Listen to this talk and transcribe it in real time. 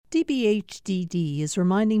GPB-TV is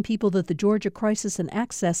reminding people that the Georgia Crisis and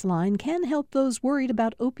Access Line can help those worried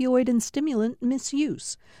about opioid and stimulant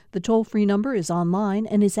misuse. The toll-free number is online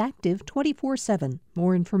and is active 24/7.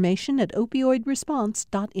 More information at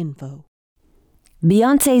opioidresponse.info.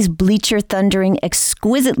 Beyoncé's bleacher-thundering,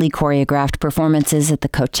 exquisitely choreographed performances at the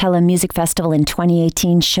Coachella Music Festival in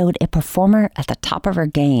 2018 showed a performer at the top of her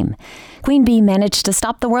game. Queen Bee managed to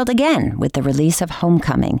stop the world again with the release of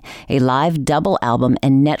Homecoming, a live double album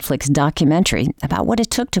and Netflix documentary about what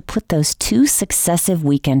it took to put those two successive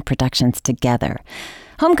weekend productions together.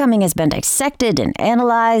 Homecoming has been dissected and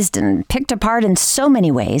analyzed and picked apart in so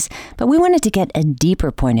many ways, but we wanted to get a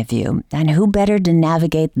deeper point of view, and who better to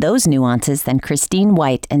navigate those nuances than Christine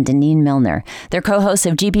White and Danene Millner. They're co-hosts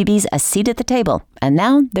of GPB's A Seat at the Table, and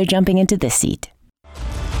now they're jumping into this seat.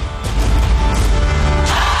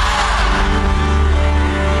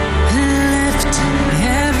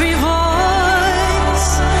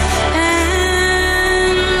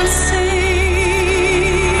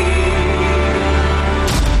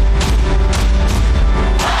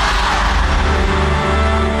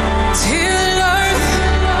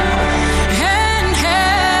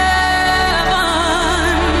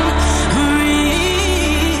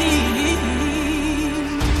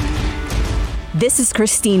 This is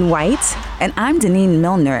Christine White. And I'm Danene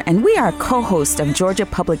Millner, and we are co-hosts of Georgia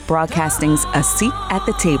Public Broadcasting's A Seat at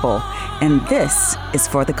the Table, and this is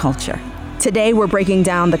For the Culture. Today, we're breaking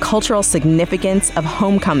down the cultural significance of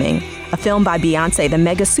Homecoming, a film by Beyoncé. The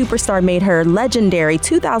mega superstar made her legendary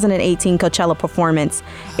 2018 Coachella performance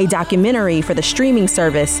a documentary for the streaming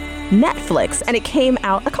service Netflix, and it came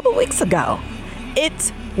out a couple weeks ago.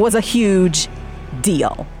 It was a huge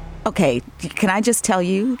deal. Okay, can I just tell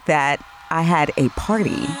you that I had a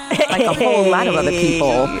party, like a whole lot of other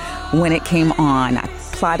people, when it came on. I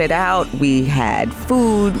plotted out, we had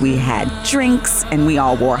food, we had drinks, and we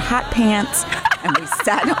all wore hot pants, and we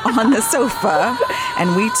sat on the sofa,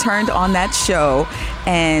 and we turned on that show,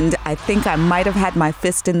 and I think I might have had my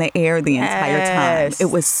fist in the air the entire time.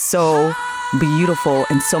 It was so beautiful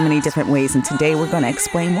in so many different ways, and today we're going to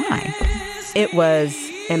explain why. It was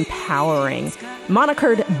empowering.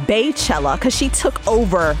 Monikered Baychella, because she took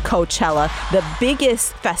over Coachella, the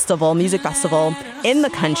biggest festival, music festival in the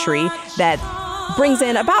country that brings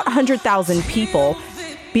in about 100,000 people.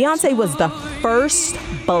 Beyoncé was the first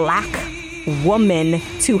Black woman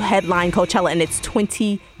to headline Coachella in its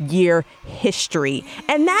 20-year history.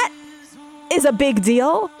 And that is a big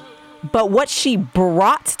deal. But what she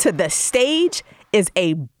brought to the stage is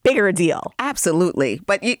a bigger deal. Absolutely.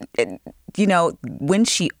 But, you know, when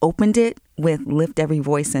she opened it with Lift Every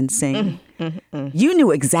Voice and Sing, you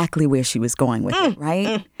knew exactly where she was going with it,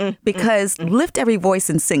 right? Because Lift Every Voice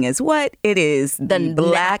and Sing is what? It is the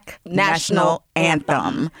Black National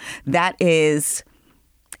Anthem. That is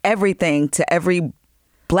everything to every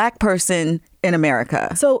Black person in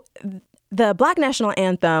America. So the Black National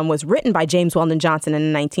Anthem was written by James Weldon Johnson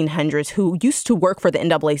in the 1900s, who used to work for the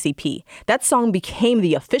NAACP. That song became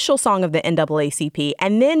the official song of the NAACP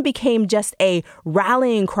and then became just a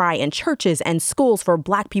rallying cry in churches and schools for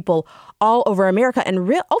Black people all over America and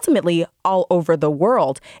ultimately all over the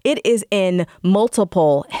world. It is in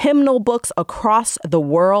multiple hymnal books across the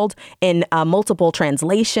world, in multiple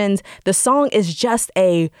translations. The song is just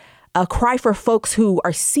a cry for folks who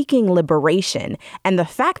are seeking liberation. And the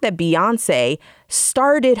fact that Beyoncé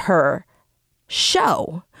started her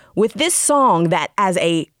show with this song that, as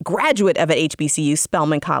a graduate of an HBCU,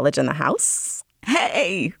 Spelman College in the house,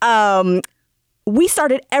 hey, we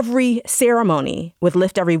started every ceremony with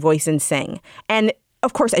Lift Every Voice and Sing. And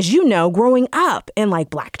of course, as you know, growing up in like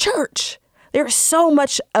Black church, there's so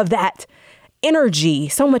much of that energy,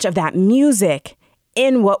 so much of that music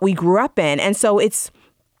in what we grew up in. And so it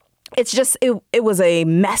was a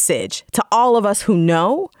message to all of us who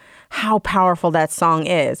know how powerful that song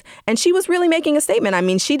is. And she was really making a statement. I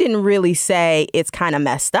mean, she didn't really say it's kind of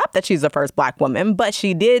messed up that she's the first Black woman, but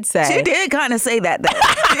she did say... She did kind of say that.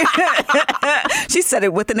 She said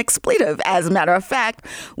it with an expletive. As a matter of fact,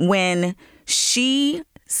 when she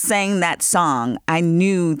sang that song, I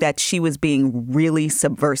knew that she was being really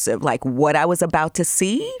subversive. Like, what I was about to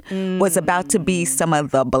see was about to be some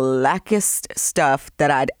of the blackest stuff that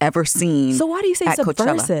I'd ever seen. So why do you say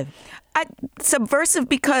subversive? Subversive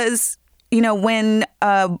because, you know, when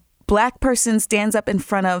a Black person stands up in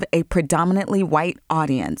front of a predominantly white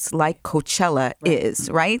audience, like Coachella is,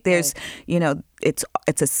 right? There's, you know,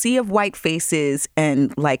 it's a sea of white faces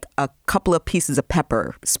and like a couple of pieces of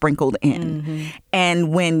pepper sprinkled in. Mm-hmm.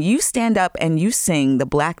 And when you stand up and you sing the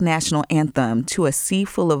Black national anthem to a sea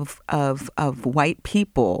full of white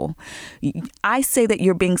people, I say that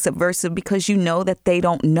you're being subversive because you know that they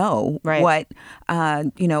don't know what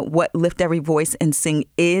Lift Every Voice and Sing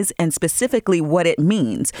is, and specifically what it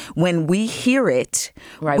means. When we hear it,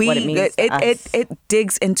 what it means it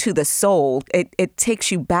digs into the soul. It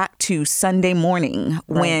takes you back to Sunday morning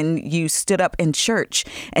when you stood up in church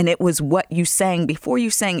and it was what you sang before you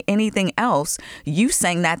sang anything else. You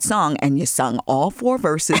sang that song and you sung all 4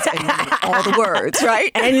 verses and all the words,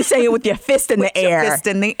 right? And you sang it with your fist in the air. Your fist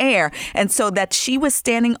in the air. And so that she was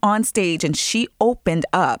standing on stage and she opened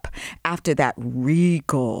up after that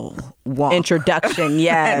regal walk. Introduction,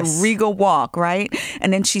 yes. That regal walk, right?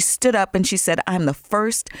 And then she stood up and she said, I'm the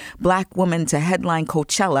first Black woman to headline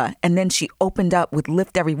Coachella. And then she opened up with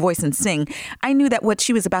Lift Every Voice and Sing. I knew that what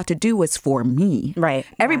she was about to do was for me. Right.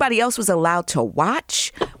 Everybody else was allowed to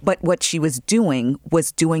watch, but what she was doing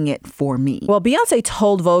it for me. Well, Beyonce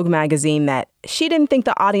told Vogue magazine that she didn't think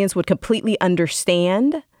the audience would completely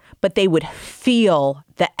understand, but they would feel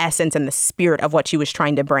the essence and the spirit of what she was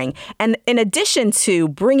trying to bring. And in addition to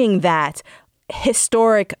bringing that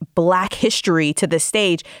historic Black history to the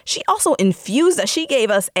stage, she also infused us. She gave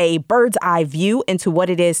us a bird's eye view into what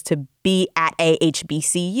it is to be at a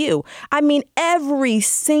HBCU. I mean, every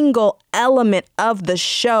single element of the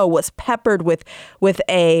show was peppered with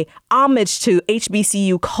a homage to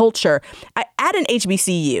HBCU culture. At an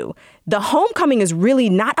HBCU, the homecoming is really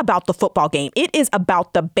not about the football game. It is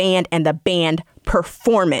about the band and the band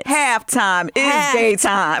performance. Halftime is game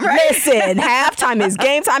time, right? Listen, halftime is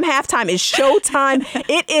game time. Halftime is showtime.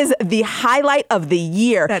 It is the highlight of the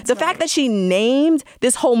year. The fact that she named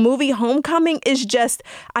this whole movie Homecoming is just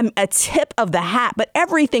a tip of the hat. But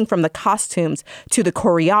everything from the costumes to the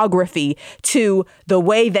choreography to the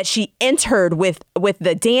way that she entered with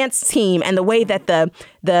the dance team and the way that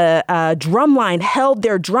the drum line held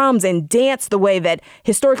their drums and danced the way that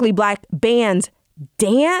historically Black bands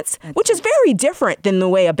dance, which is very different than the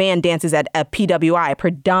way a band dances at a PWI, a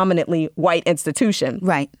predominantly white institution.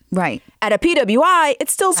 Right. At a PWI,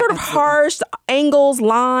 it's still sort of harsh angles,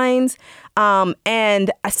 lines.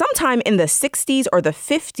 And sometime in the 60s or the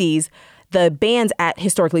 50s, the bands at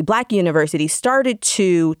historically Black universities started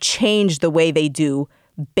to change the way they do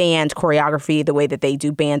band choreography, the way that they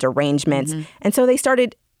do band arrangements. Mm-hmm. And so they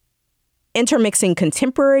started intermixing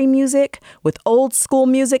contemporary music with old school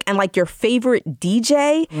music and like your favorite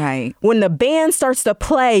DJ. Right. When the band starts to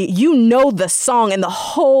play, you know the song and the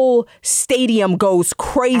whole stadium goes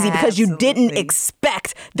crazy because you didn't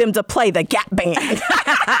expect them to play the Gap Band.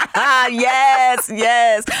 Yes.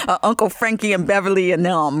 Uncle Frankie and Beverly and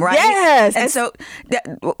them, right? Yes. And so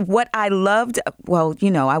what I loved,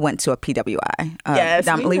 I went to a PWI,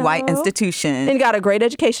 predominantly white institution. And got a great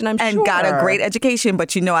education, I'm sure. And got a great education,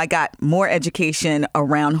 but I got more education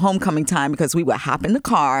around homecoming time because we would hop in the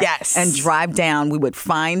car and drive down. We would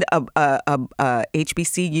find a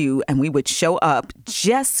HBCU and we would show up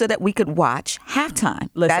just so that we could watch halftime.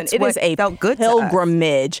 Listen, it is a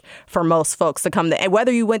pilgrimage for most folks to come there. And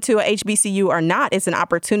whether you went to a HBCU or not, it's an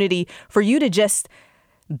opportunity for you to just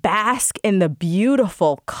bask in the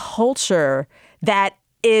beautiful culture that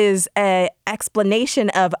is an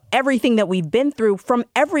explanation of everything that we've been through from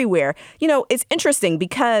everywhere. It's interesting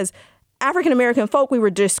because African-American folk, we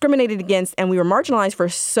were discriminated against and we were marginalized for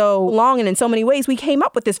so long. And in so many ways, we came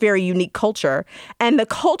up with this very unique culture. And the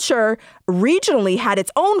culture regionally had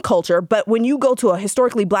its own culture. But when you go to a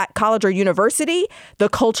historically Black college or university, the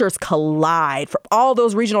cultures collide. For all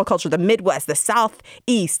those regional cultures, the Midwest, the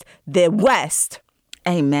Southeast, the West.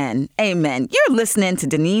 Amen. You're listening to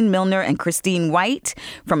Danene, Millner, and Christine White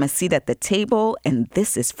from A Seat at the Table, and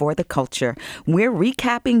this is For the Culture. We're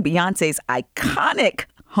recapping Beyonce's iconic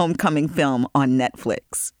Homecoming film on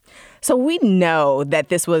Netflix. So we know that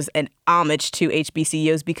this was an homage to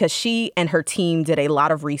HBCUs because she and her team did a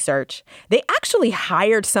lot of research. They actually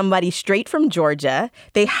hired somebody straight from Georgia.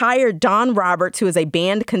 They hired Don Roberts, who is a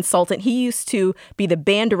band consultant. He used to be the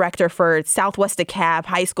band director for Southwest DeKalb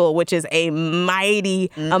High School, which is a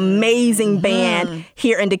mighty, amazing band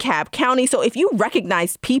here in DeKalb County. So if you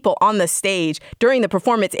recognize people on the stage during the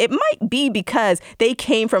performance, it might be because they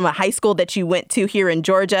came from a high school that you went to here in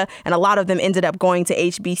Georgia, and a lot of them ended up going to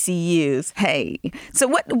HBCUs. Hey, so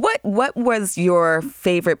what was your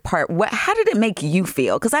favorite part? How did it make you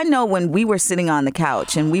feel? Because I know when we were sitting on the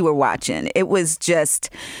couch and we were watching, it was just,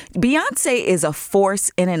 Beyonce is a force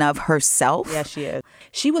in and of herself. Yes, she is.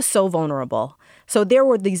 She was so vulnerable. So there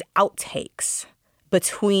were these outtakes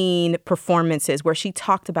between performances where she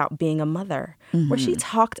talked about being a mother, where she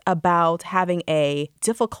talked about having a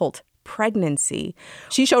difficult pregnancy.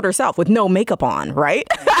 She showed herself with no makeup on, right?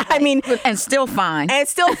 I mean, and still fine.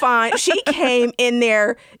 She came in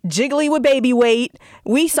there jiggly with baby weight.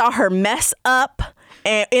 We saw her mess up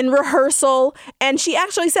in rehearsal, and she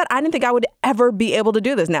actually said, I didn't think I would ever be able to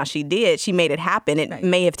do this. Now, she did. She made it happen. It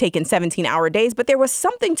may have taken 17-hour days, but there was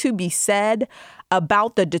something to be said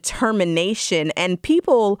about the determination. And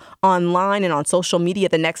people online and on social media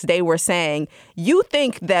the next day were saying, you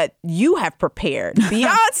think that you have prepared.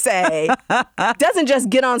 Beyonce doesn't just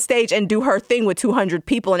get on stage and do her thing with 200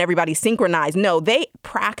 people and everybody synchronized. No, they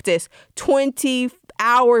practice 20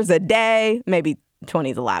 hours a day, maybe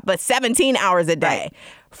 20 is a lot, but 17 hours a day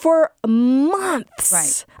for months.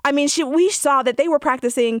 Right. I mean, we saw that they were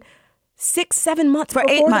practicing 6-7 months for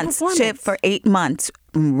 8 months. For 8 months,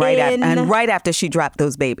 right after she dropped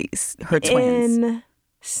those babies, her twins.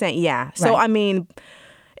 Yeah. So, I mean,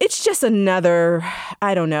 it's just another,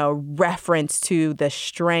 reference to the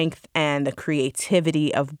strength and the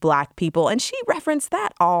creativity of Black people. And she referenced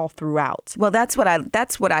that all throughout. Well, that's what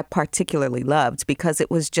I particularly loved, because it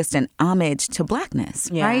was just an homage to Blackness,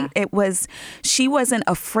 right? She wasn't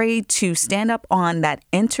afraid to stand up on that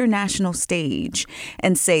international stage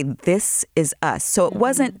and say, this is us. So it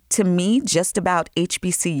wasn't, to me, just about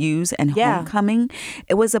HBCUs and homecoming.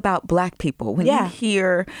 It was about Black people. When you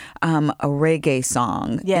hear a reggae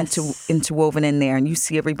song, interwoven in there, and you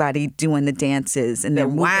see everybody doing the dances and they're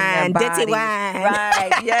moving their bodies. Dirty wine.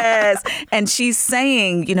 Right, yes. And she's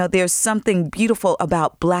saying, there's something beautiful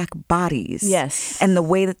about Black bodies. Yes. And the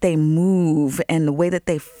way that they move and the way that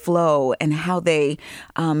they flow and how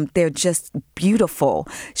they're just beautiful.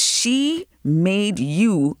 She made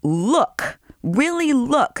you really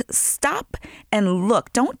look, stop and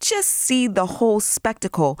look. Don't just see the whole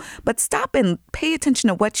spectacle, but stop and pay attention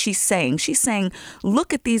to what she's saying. She's saying,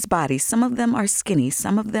 look at these bodies. Some of them are skinny.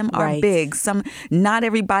 Some of them are big. Not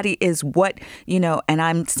everybody is and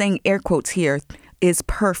I'm saying air quotes here, is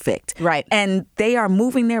perfect. Right. And they are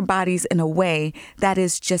moving their bodies in a way that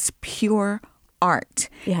is just pure art.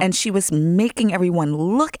 Yeah. And she was making everyone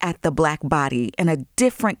look at the Black body in a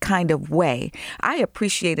different kind of way. I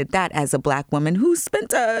appreciated that as a Black woman who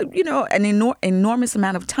spent an enormous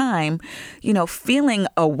amount of time, feeling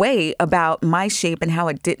a way about my shape and how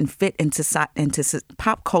it didn't fit into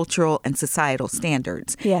pop cultural and societal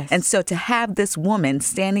standards. Yes. And so to have this woman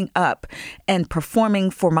standing up and performing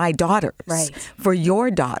for my daughters, for your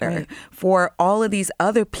daughter, for all of these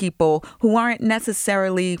other people who aren't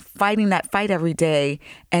necessarily fighting that fight every day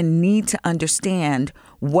and need to understand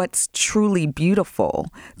what's truly beautiful.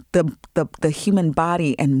 The human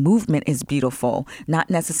body and movement is beautiful,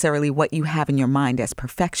 not necessarily what you have in your mind as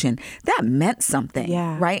perfection. That meant something,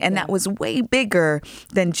 right? And that was way bigger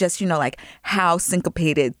than just, how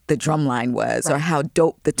syncopated the drum line was or how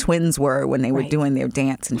dope the twins were when they were doing their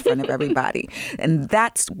dance in front of everybody. And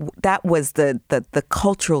that was the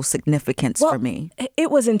cultural significance for me.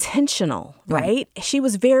 It was intentional, right? She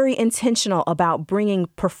was very intentional about bringing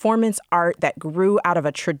performance art that grew out of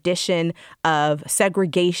a tradition of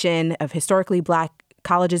segregation, of historically Black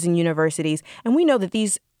colleges and universities. And we know that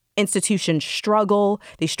these institutions struggle.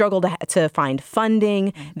 They struggle to find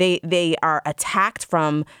funding. They are attacked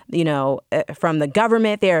from the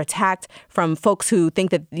government. They're attacked from folks who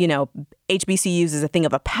think that, HBCUs is a thing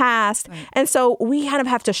of a past. Right. And so we kind of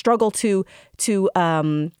have to struggle to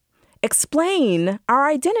explain our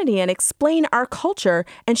identity and explain our culture.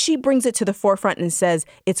 And she brings it to the forefront and says,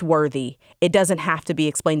 it's worthy. It doesn't have to be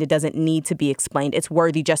explained. It doesn't need to be explained. It's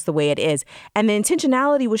worthy just the way it is. And the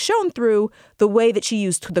intentionality was shown through the way that she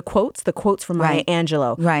used the quotes from Maya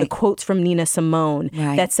Angelou, the quotes from Nina Simone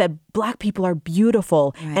that said, Black people are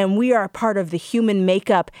beautiful and we are a part of the human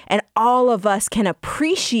makeup, and all of us can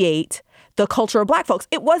appreciate the culture of Black folks.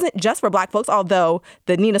 It wasn't just for Black folks, although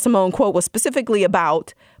the Nina Simone quote was specifically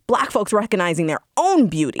about Black folks recognizing their own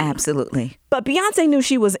beauty. Absolutely. But Beyonce knew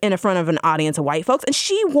she was in front of an audience of white folks, and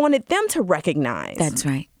she wanted them to recognize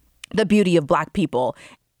the beauty of Black people,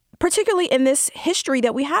 particularly in this history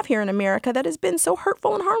that we have here in America that has been so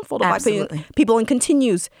hurtful and harmful to Black people and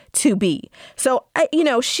continues to be. So,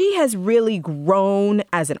 she has really grown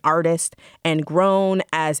as an artist and grown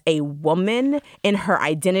as a woman in her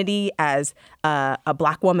identity as a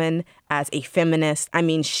Black woman, as a feminist. I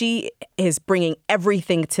mean, she is bringing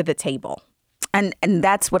everything to the table. And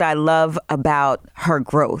that's what I love about her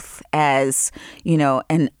growth as,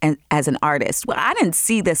 and as an artist. Well, I didn't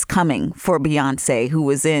see this coming for Beyonce, who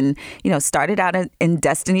was started out in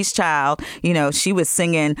Destiny's Child. She was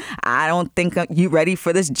singing, I don't think you ready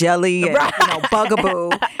for this jelly, and,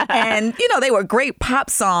 Bugaboo. And, they were great pop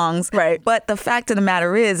songs. Right. But the fact of the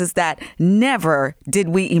matter is that never did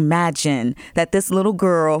we imagine that this little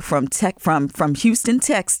girl from Houston,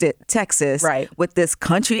 Texas, right, with this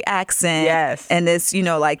country accent, yes, and this,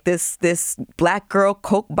 this black girl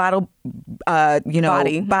Coke bottle,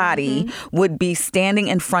 body would be standing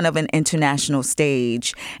in front of an international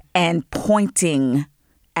stage and pointing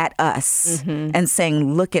at us and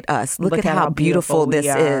saying, look at us. Look at how beautiful this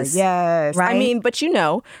is. Yes. Right? I mean, but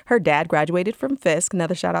her dad graduated from Fisk.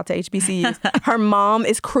 Another shout out to HBCUs. Her mom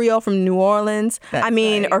is Creole from New Orleans.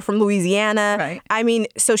 Right. Or from Louisiana. Right. I mean,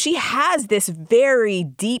 so she has this very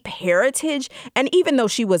deep heritage. And even though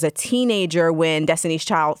she was a teenager when Destiny's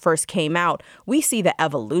Child first came out, we see the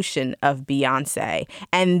evolution of Beyonce.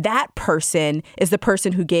 And that person is the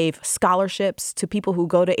person who gave scholarships to people who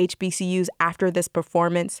go to HBCUs after this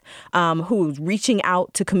performance. Who's reaching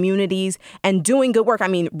out to communities and doing good work. I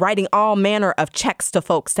mean, writing all manner of checks to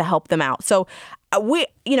folks to help them out. So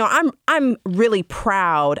I'm really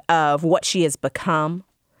proud of what she has become.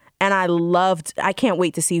 And I can't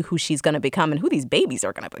wait to see who she's going to become and who these babies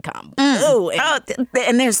are going to become.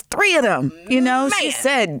 And there's 3 of them, Man. She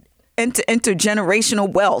said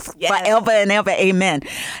intergenerational wealth, forever and ever. Amen.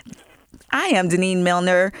 I am Danene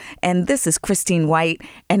Millner, and this is Christine White,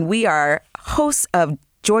 and we are hosts of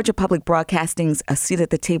Georgia Public Broadcasting's A Seat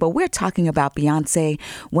at the Table. We're talking about Beyonce.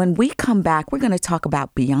 When we come back, we're going to talk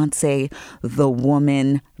about Beyonce, the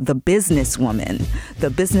woman, the businesswoman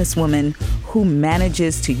who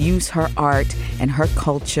manages to use her art and her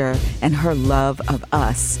culture and her love of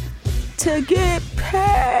us to get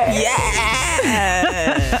paid.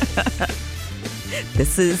 Yeah.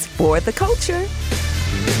 This is For the Culture.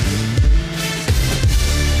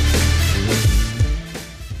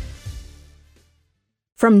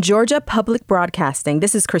 From Georgia Public Broadcasting,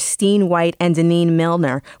 this is Christine White and Danene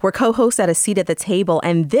Millner. We're co-hosts at A Seat at the Table,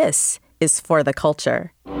 and this is For the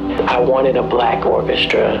Culture. I wanted a black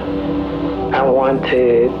orchestra. I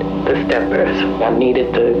wanted the steppers. I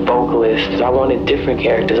needed the vocalists. I wanted different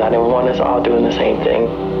characters. I didn't want us all doing the same thing.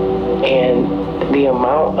 And the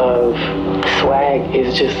amount of swag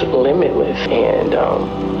is just limitless. And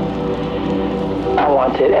I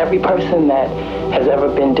wanted every person that has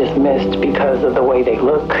ever been dismissed because of the way they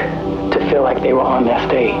look to feel like they were on that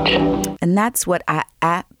stage. And that's what I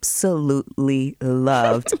absolutely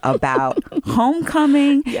loved about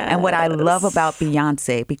Homecoming. Yes. And what I love about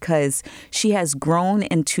Beyonce, because she has grown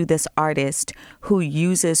into this artist who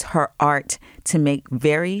uses her art to make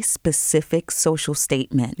very specific social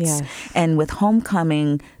statements. Yes. And with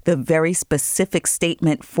Homecoming, the very specific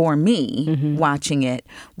statement for me watching it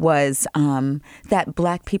was that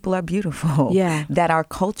Black people are beautiful, that our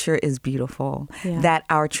culture is beautiful, that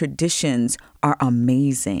our traditions are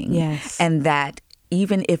amazing, and that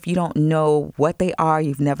even if you don't know what they are,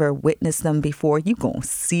 you've never witnessed them before, you're going to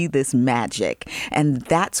see this magic. And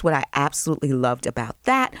that's what I absolutely loved about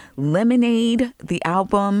that. Lemonade, the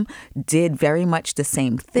album, did very much the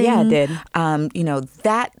same thing. Yeah, it did.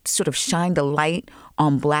 That sort of shined a light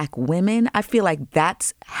on Black women. I feel like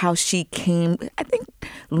that's how she came. I think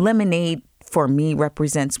Lemonade, for me,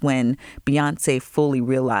 represents when Beyonce fully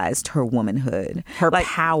realized her womanhood. Her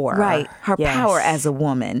power. Right. Her power as a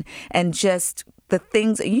woman. And just the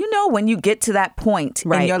things, when you get to that point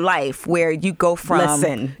in your life where you go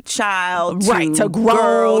from child to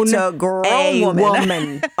grown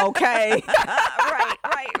woman. Okay.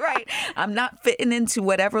 Right. I'm not fitting into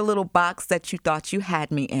whatever little box that you thought you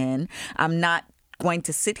had me in. I'm not going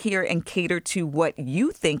to sit here and cater to what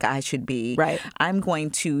you think I should be. Right. I'm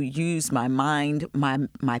going to use my mind,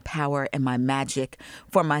 my power, and my magic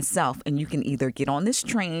for myself. And you can either get on this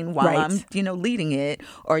train while I'm, leading it,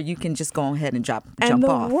 or you can just go ahead and jump off. And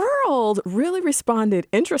the world really responded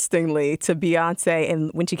interestingly to Beyonce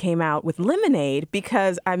and when she came out with Lemonade,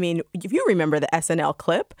 because, if you remember the SNL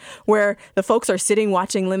clip where the folks are sitting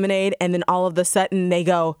watching Lemonade and then all of a sudden they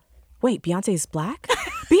go, wait, Beyonce's Black?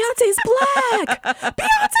 Beyonce's Black!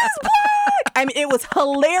 Beyonce's Black! It was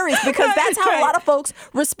hilarious because that's how a lot of folks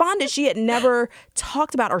responded. She had never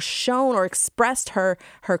talked about or shown or expressed her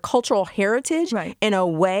cultural heritage in a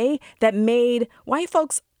way that made white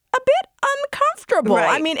folks a bit uncomfortable. Right.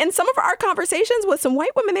 I mean, in some of our conversations with some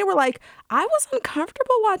white women, they were like, I was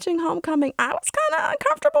uncomfortable watching Homecoming. I was kind of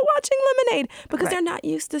uncomfortable watching Lemonade because they're not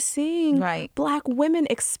used to seeing Black women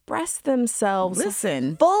express themselves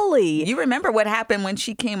fully. You remember what happened when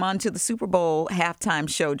she came on to the Super Bowl halftime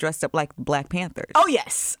show dressed up like the Black Panthers? Oh,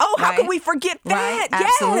 yes. Oh, how could we forget that? Right?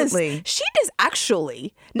 Yes. Absolutely. She does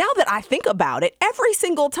actually, now that I think about it, every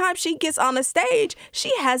single time she gets on a stage,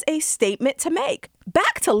 she has a statement to make.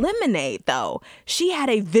 Back to Lemonade, though, she had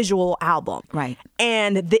a visual album. Right.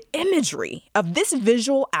 And the imagery of this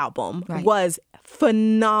visual album was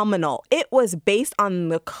phenomenal. It was based on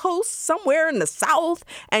the coast somewhere in the South,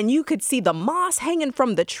 and you could see the moss hanging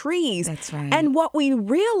from the trees. That's right. And what we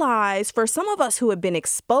realized for some of us who have been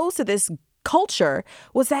exposed to this culture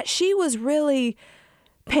was that she was really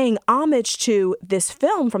paying homage to this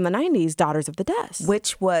film from the 90s, Daughters of the Dust.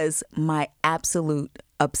 Which was my absolute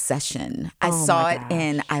obsession. I saw it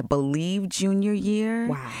in, I believe, junior year.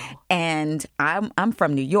 Wow. And I'm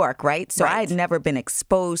from New York, right? So I had never been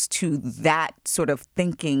exposed to that sort of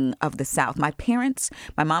thinking of the South. My parents,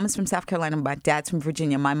 my mom is from South Carolina, my dad's from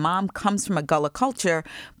Virginia. My mom comes from a Gullah culture,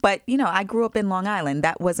 but, you know, I grew up in Long Island.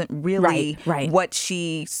 That wasn't really what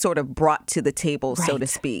she sort of brought to the table, so to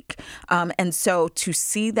speak. And so to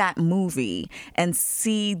see that movie and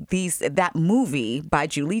see that movie by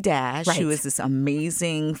Julie Dash, who is this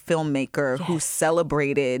amazing filmmaker who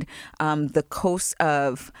celebrated the coast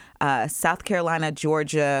of South Carolina,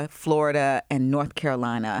 Georgia, Florida, and North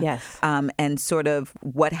Carolina. Yes. And sort of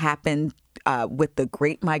what happened with the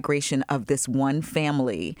great migration of this one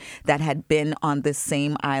family that had been on this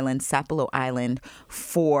same island, Sapelo Island,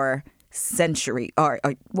 for century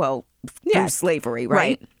through slavery,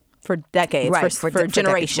 right? For decades, for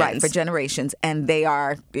generations. For generations. And they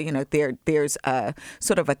are, you know, there's a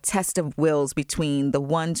sort of a test of wills between the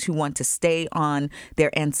ones who want to stay on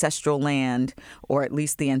their ancestral land, or at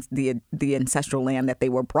least the ancestral land that they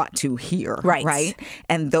were brought to here, right?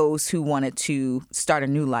 And those who wanted to start a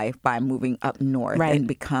new life by moving up north and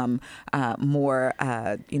become more,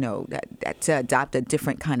 to adopt a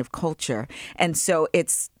different kind of culture. And so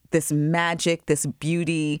it's this magic, this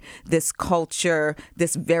beauty, this culture,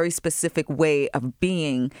 this very specific way of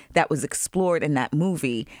being that was explored in that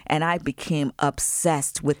movie. And I became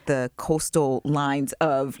obsessed with the coastal lines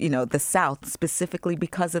of, you know, the South, specifically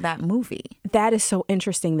because of that movie. That is so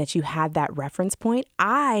interesting that you had that reference point.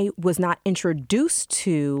 I was not introduced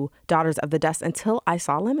to Daughters of the Dust until I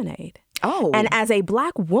saw Lemonade. Oh. And as a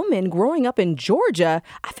Black woman growing up in Georgia,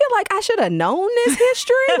 I feel like I should have known this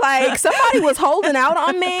history. Like somebody was holding out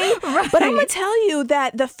on me. But I'm going to tell you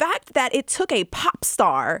that the fact that it took a pop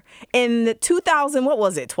star in the 12,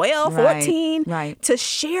 14, to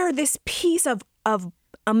share this piece of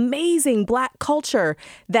amazing Black culture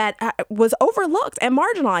that was overlooked and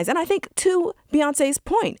marginalized. And I think, to Beyonce's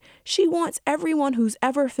point, she wants everyone who's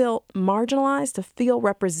ever felt marginalized to feel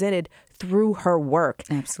represented through her work.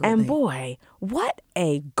 Absolutely. And boy, what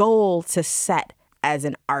a goal to set as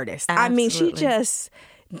an artist. Absolutely. I mean, she just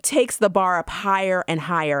takes the bar up higher and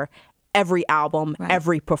higher every album,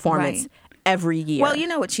 every performance. Every year. Well, you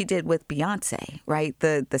know what she did with Beyonce, right?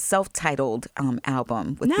 The self-titled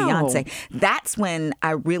album with Beyonce. That's when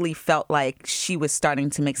I really felt like she was starting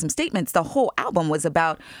to make some statements. The whole album was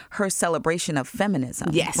about her celebration of feminism,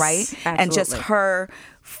 right? Absolutely. And just her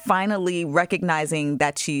finally recognizing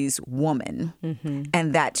that she's woman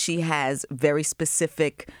and that she has very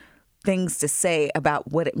specific things to say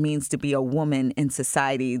about what it means to be a woman in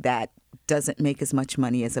society that doesn't make as much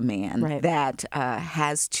money as a man, that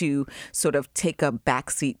has to sort of take a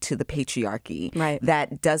backseat to the patriarchy,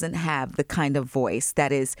 that doesn't have the kind of voice,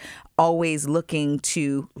 that is always looking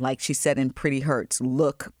to, like she said in Pretty Hurts,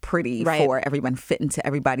 look pretty for everyone, fit into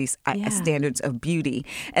everybody's standards of beauty.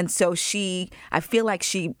 And so I feel like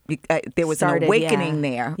there was an awakening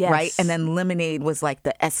there, right? And then Lemonade was like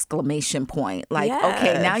the exclamation point. Like,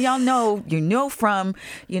 okay, now y'all know, from,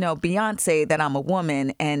 Beyonce that I'm a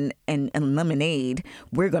woman, and Lemonade,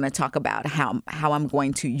 we're going to talk about how I'm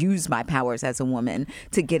going to use my powers as a woman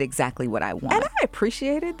to get exactly what I want. And I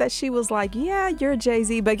appreciated that she was like, yeah, you're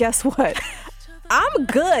Jay-Z, but guess what? I'm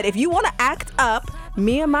good. If you want to act up,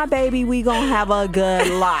 me and my baby, we going to have a good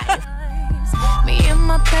life. Me and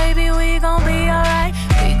my baby, we gon' be alright.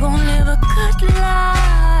 We gon' live a good life.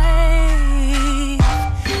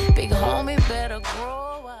 Big homie better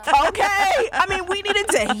grow up. Okay. I mean, we needed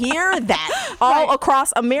to hear that all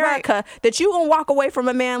across America, that you gonna walk away from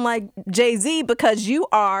a man like Jay-Z because you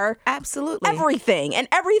are absolutely everything, and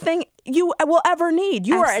everything you will ever need.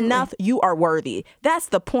 You are enough. You are worthy. That's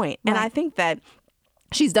the point. And I think that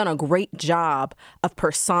she's done a great job of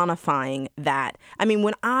personifying that. I mean,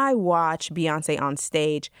 when I watch Beyonce on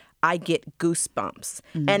stage, I get goosebumps.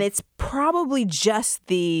 And it's probably just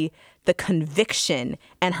the conviction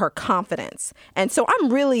and her confidence. And so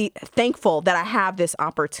I'm really thankful that I have this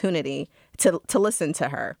opportunity to listen to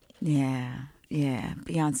her. Yeah.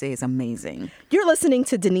 Beyonce is amazing. You're listening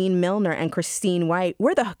to Danene Millner and Christine White.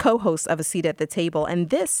 We're the co-hosts of A Seat at the Table, and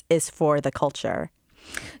this is For the Culture.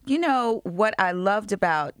 You know, what I loved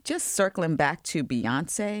about, just circling back to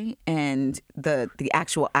Beyonce and the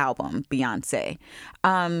actual album, Beyonce,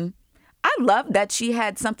 I love that she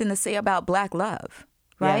had something to say about Black love,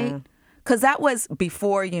 right? Yeah. Because that was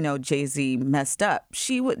before, Jay-Z messed up.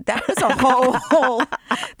 That was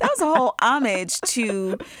a whole homage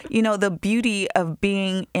to, the beauty of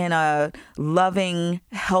being in a loving,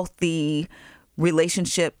 healthy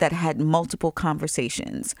relationship that had multiple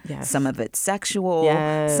conversations. Yes. Some of it sexual,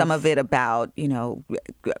 yes. Some of it about,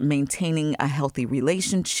 maintaining a healthy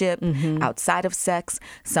relationship outside of sex,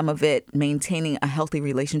 some of it maintaining a healthy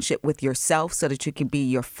relationship with yourself so that you can be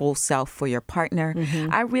your full self for your partner.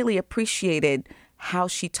 I really appreciated how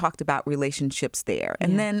she talked about relationships there.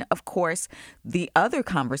 And then, of course, the other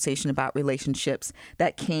conversation about relationships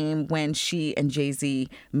that came when she and Jay-Z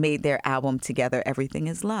made their album together, Everything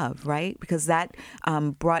is Love, right? Because that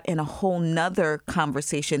brought in a whole nother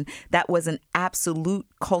conversation that was an absolute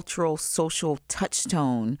cultural, social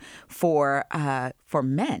touchstone for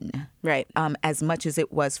men. Right. As much as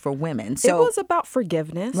it was for women. So it was about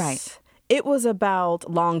forgiveness. Right. It was about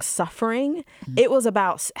long suffering. It was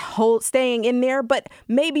about staying in there, but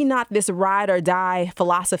maybe not this ride or die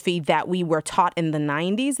philosophy that we were taught in the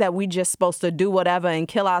 90s, that we just supposed to do whatever and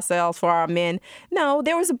kill ourselves for our men. No,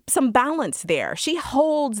 there was some balance there. She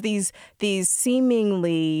holds these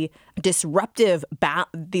seemingly disruptive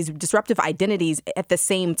identities at the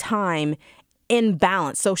same time in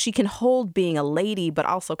balance. So she can hold being a lady, but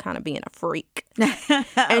also kind of being a freak.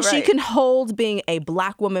 And she can hold being a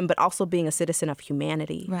Black woman, but also being a citizen of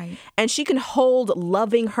humanity. Right. And she can hold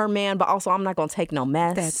loving her man, but also I'm not going to take no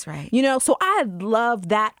mess. That's right. So I love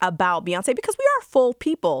that about Beyonce because we are full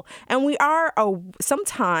people and we are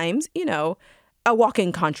sometimes, a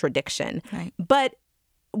walking contradiction. Right. But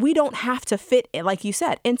we don't have to fit, like you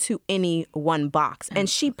said, into any one box. And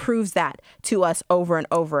she proves that to us over and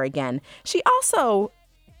over again. She also,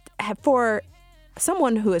 for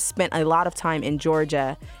someone who has spent a lot of time in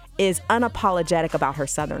Georgia, is unapologetic about her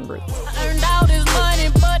Southern roots. Earned all this money,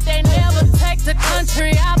 but they never take the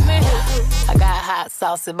country I'm in. I got hot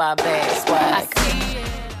sauce in my bag, swag.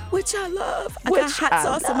 Which I love. I got hot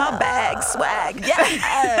sauce in my bag, swag.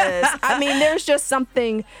 Yes. I mean, there's just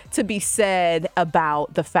something to be said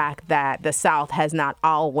about the fact that the South has not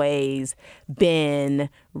always been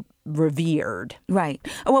revered. Right.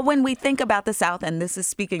 Well, when we think about the South, and this is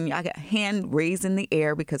speaking, I got hand raised in the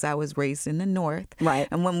air because I was raised in the North. Right.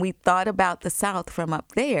 And when we thought about the South from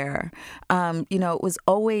up there, it was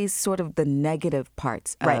always sort of the negative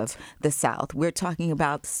parts of the South. We're talking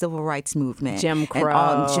about the Civil Rights Movement. Jim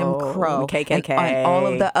Crow. KKK. And all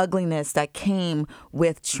of the ugliness that came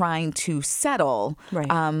with trying to settle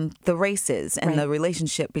the races and the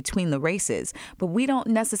relationship between the races. But we don't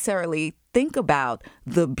necessarily think about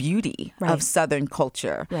the beauty of Southern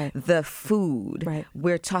culture, the food. Right.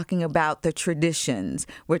 We're talking about the traditions.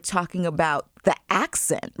 We're talking about the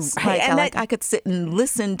accents. Right. And I could sit and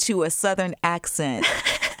listen to a Southern accent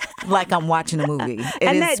like I'm watching a movie.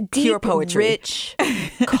 It is that pure deep, poetry. Rich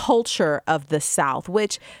culture of the South,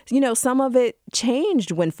 which, some of it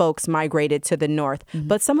changed when folks migrated to the North,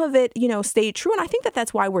 but some of it, stayed true. And I think that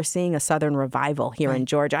that's why we're seeing a Southern revival here in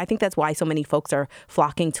Georgia. I think that's why so many folks are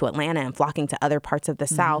flocking to Atlanta and flocking to other parts of the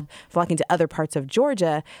South, flocking to other parts of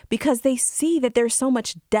Georgia, because they see that there's so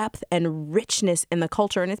much depth and richness in the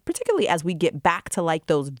culture. And it's particularly as we get back to like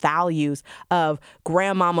those values of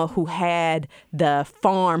grandmama who had the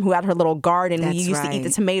farm, who had her little garden, who used to eat the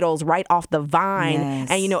tomatoes right off the vine. Yes.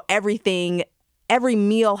 And, every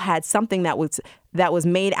meal had something that was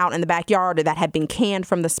made out in the backyard or that had been canned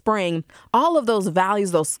from the spring. All of those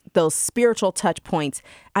values, those spiritual touch points.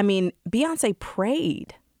 I mean, Beyonce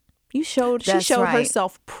prayed. She showed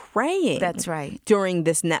herself praying. That's right. During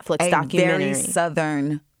this Netflix documentary. A very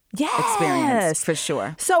Southern experience, for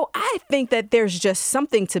sure. So I think that there's just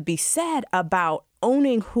something to be said about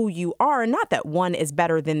owning who you are. Not that one is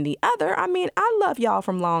better than the other. I mean, I love y'all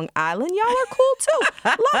from Long Island. Y'all are cool too.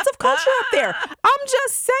 Lots of culture up there. I'm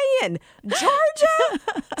just saying, Georgia,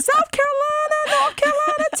 South Carolina, North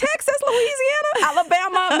Carolina, Texas, Louisiana,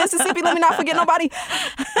 Alabama, Mississippi, let me not forget nobody.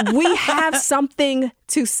 We have something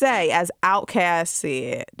to say. As Outkast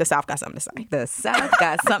said, the South got something to say. The South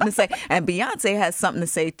got something to say. And Beyonce has something to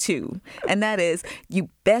say, too. And that is, you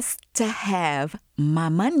best to have my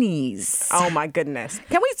monies. Oh, my goodness.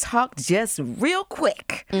 Can we talk just real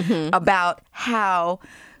quick about how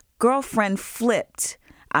Girlfriend flipped?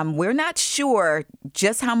 We're not sure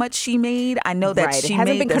just how much she made. I know that she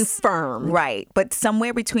hasn't made been confirmed. Right. But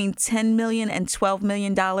somewhere between $10 million and $12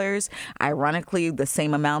 million. Ironically, the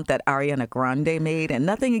same amount that Ariana Grande made. And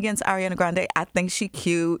nothing against Ariana Grande. I think she's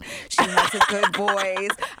cute. She has a good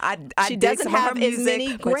voice. She doesn't have as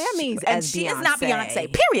many Grammys as Beyonce. She is not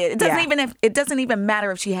Beyonce, period. It doesn't even matter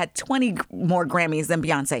if she had 20 more Grammys than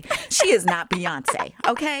Beyonce. She is not Beyonce,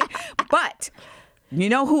 okay? But you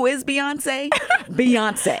know who is Beyonce?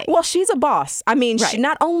 Beyonce. Well, she's a boss. I mean, she,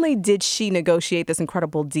 not only did she negotiate this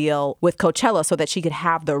incredible deal with Coachella so that she could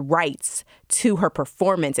have the rights to her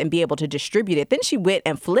performance and be able to distribute it, then she went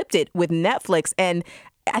and flipped it with Netflix. And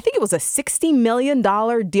I think it was a $60 million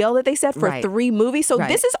deal that they said for 3 movies. So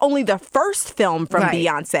this is only the first film from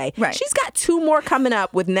Beyonce. Right. She's got 2 more coming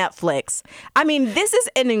up with Netflix. I mean, this is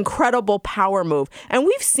an incredible power move. And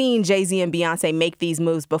we've seen Jay-Z and Beyonce make these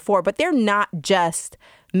moves before, but they're not just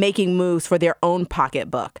making moves for their own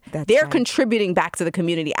pocketbook. They're contributing back to the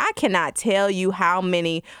community. I cannot tell you how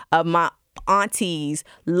many of my aunties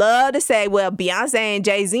love to say, well, Beyonce and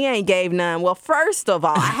Jay-Z ain't gave none. Well, first of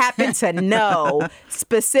all, I happen to know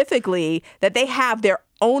specifically that they have their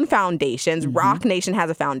own foundations. Rock Nation has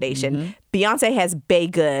a foundation. Beyonce has Bay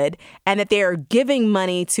Good, and that they're giving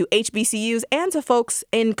money to HBCUs and to folks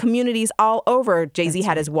in communities all over. Jay-Z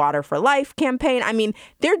had his Water for Life campaign. I mean,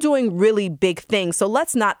 they're doing really big things. So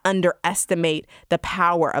let's not underestimate the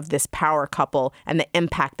power of this power couple and the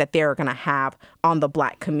impact that they're going to have on the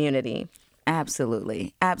Black community.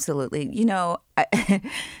 Absolutely. Absolutely. You know,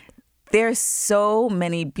 there's so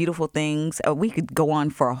many beautiful things. We could go on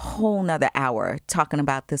for a whole nother hour talking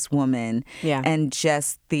about this woman and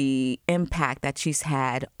just the impact that she's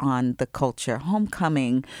had on the culture.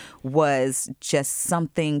 Homecoming was just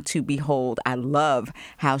something to behold. I love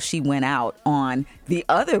how she went out on the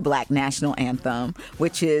other Black national anthem,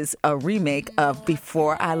 which is a remake of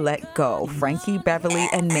Before I Let Go, Frankie Beverly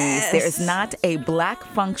and Maze. There is not a Black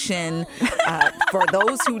function. For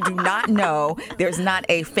those who do not know, there's not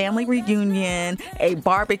a family reunion, a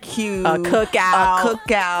barbecue, a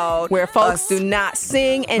cookout where folks do not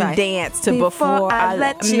sing and dance to Before I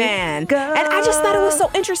Let You Go. And I just thought it was so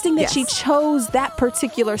interesting that she chose that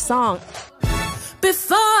particular song.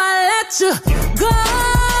 Before I let you go.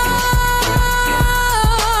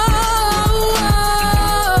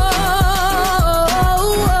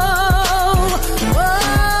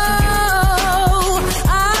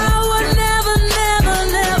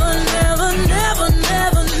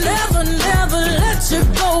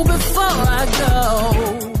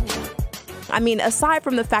 I mean, aside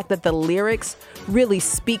from the fact that the lyrics really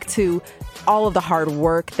speak to all of the hard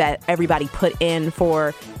work that everybody put in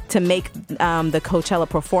to make the Coachella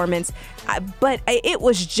performance, but it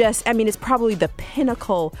was just, I mean, it's probably the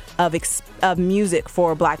pinnacle of music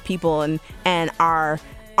for Black people and our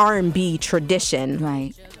R&B tradition.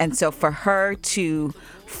 Right. And so for her to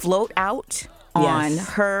float out on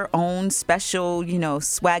her own special,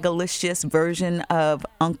 swagalicious version of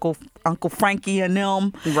Uncle Frankie and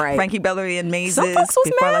them, Frankie Beverly and Maze's. Some folks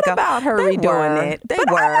was mad about her redoing it. They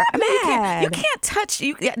were. I mean, you can't touch.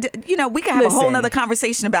 We can have a whole nother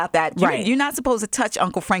conversation about that. You're not supposed to touch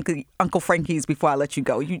Uncle Frankie's Before I Let You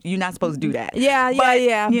Go. You're not supposed to do that. Yeah. But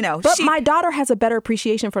my daughter has a better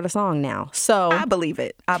appreciation for the song now. So I believe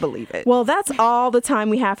it. Well, that's all the time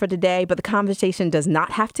we have for today. But the conversation does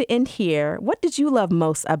not have to end here. What did you love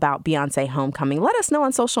most about Beyonce Homecoming? Let us know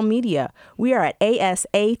on social media. We are at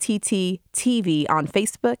ASATT-TV on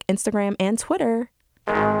Facebook, Instagram, and Twitter.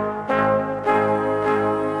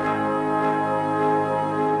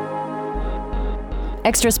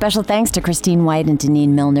 Extra special thanks to Christine White and Danene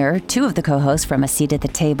Millner, 2 of the co-hosts from A Seat at the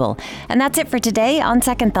Table. And that's it for today. On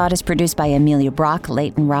Second Thought is produced by Amelia Brock,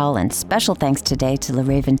 Leighton Rowell, and special thanks today to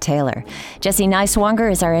LaRaven Taylor. Jesse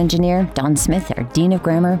Neiswanger is our engineer, Don Smith, our Dean of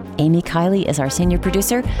Grammar, Amy Kiley is our senior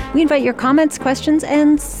producer. We invite your comments, questions,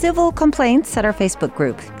 and civil complaints at our Facebook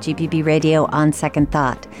group, GPB Radio On Second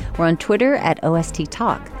Thought. We're on Twitter at OST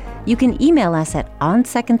Talk. You can email us at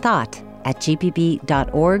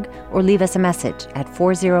onsecondthought@gpb.org or leave us a message at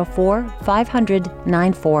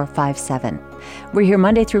 404-500-9457. We're here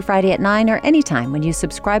Monday through Friday at 9 or anytime when you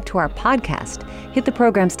subscribe to our podcast. Hit the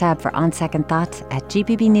Programs tab for On Second Thought at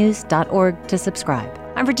gpbnews.org to subscribe.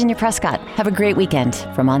 I'm Virginia Prescott. Have a great weekend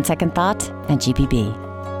from On Second Thought and GPB.